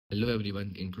Hello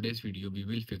everyone, in today's video we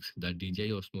will fix the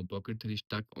DJI Osmo Pocket 3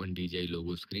 stuck on DJI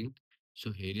logo screen.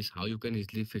 So here is how you can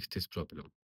easily fix this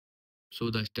problem. So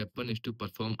the step 1 is to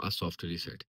perform a soft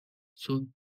reset. So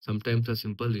sometimes a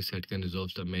simple reset can resolve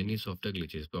the many software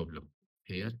glitches problem.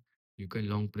 Here you can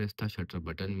long press the shutter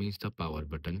button, means the power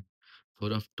button,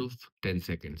 for up to 10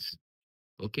 seconds.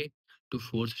 Okay, to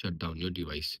force shut down your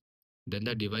device. Then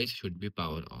the device should be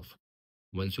power off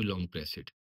once you long press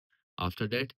it. After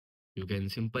that you can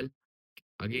simple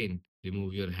again,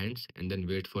 remove your hands and then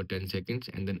wait for 10 seconds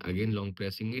and then again long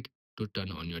pressing it to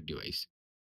turn on your device.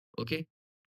 Okay,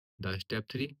 the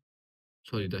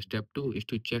the step 2 is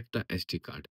to check the SD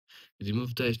card.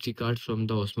 Remove the SD card from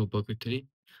the Osmo Pocket 3,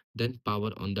 then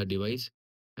power on the device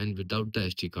and without the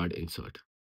SD card insert.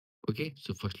 Okay,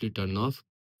 so firstly turn off.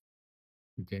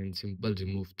 You can simple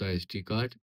remove the SD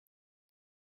card.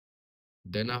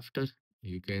 Then after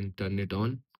you can turn it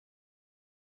on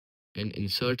and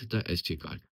insert the SD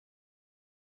card.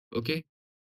 Okay,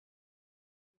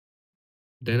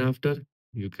 then after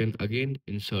you can again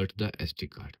insert the SD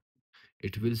card.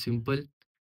 It will simple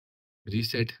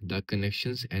reset the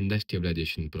connections and the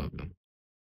stabilization problem.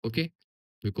 Okay,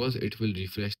 because it will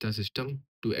refresh the system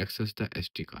to access the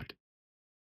SD card.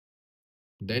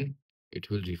 Then it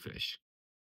will refresh.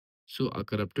 So a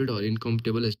corrupted or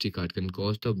incompatible SD card can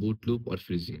cause the boot loop or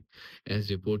freezing, as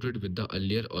reported with the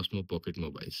earlier Osmo Pocket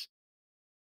mobiles.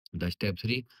 The step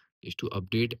 3 is to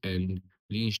update and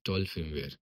reinstall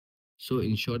firmware. So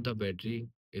ensure the battery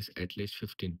is at least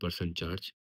 15%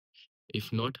 charged.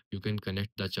 If not, you can connect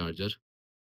the charger.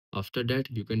 After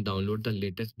that, you can download the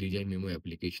latest DJI Memo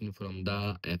application from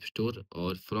the App Store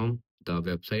or from the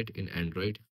website in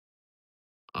Android.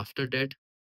 After that,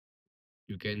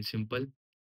 you can simple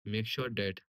make sure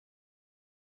that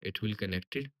it will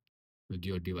connect it with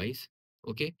your device.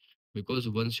 Okay, because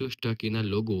once you're stuck in a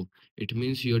logo, it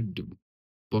means your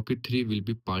Pocket 3 will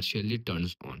be partially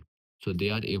turned on. So they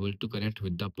are able to connect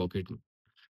with the Pocket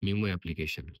Memo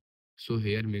application. So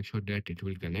here make sure that it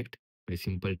will connect by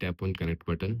simple tap on connect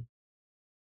button.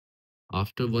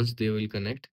 After once they will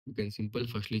connect, you can simple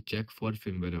firstly check for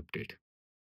firmware update.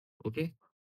 Okay,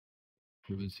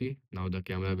 you will see now the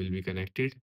camera will be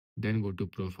connected. Then go to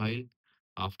profile.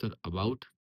 After about,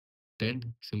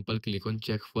 then simple click on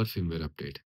check for firmware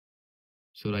update.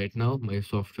 So right now my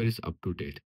software is up to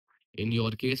date. In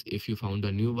your case, if you found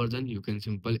a new version, you can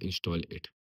simple install it.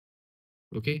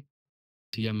 Okay,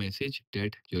 see a message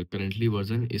that your currently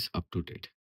version is up to date.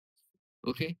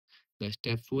 Okay, the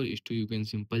step 4 is to you can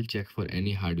simple check for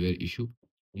any hardware issue.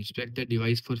 Inspect the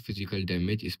device for physical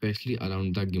damage, especially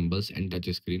around the gimbals and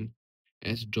touch screen,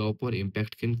 as drop or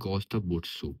impact can cause the boot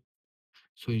soup.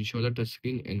 So ensure the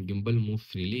touchscreen and gimbal move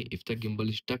freely. If the gimbal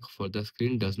is stuck or the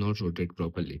screen does not rotate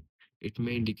properly, it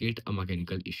may indicate a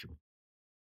mechanical issue.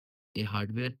 A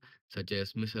hardware such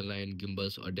as misaligned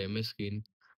gimbals or damaged screen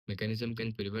mechanism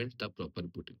can prevent the proper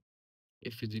booting.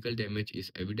 If physical damage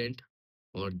is evident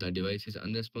or the device is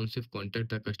unresponsive, contact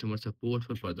the customer support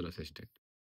for further assistance.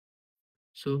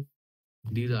 So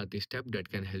these are the steps that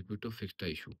can help you to fix the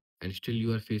issue. And still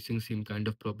you are facing same kind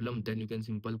of problem, then you can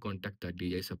simple contact the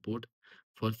DJI support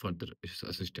for further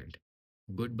assistance.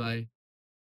 Goodbye.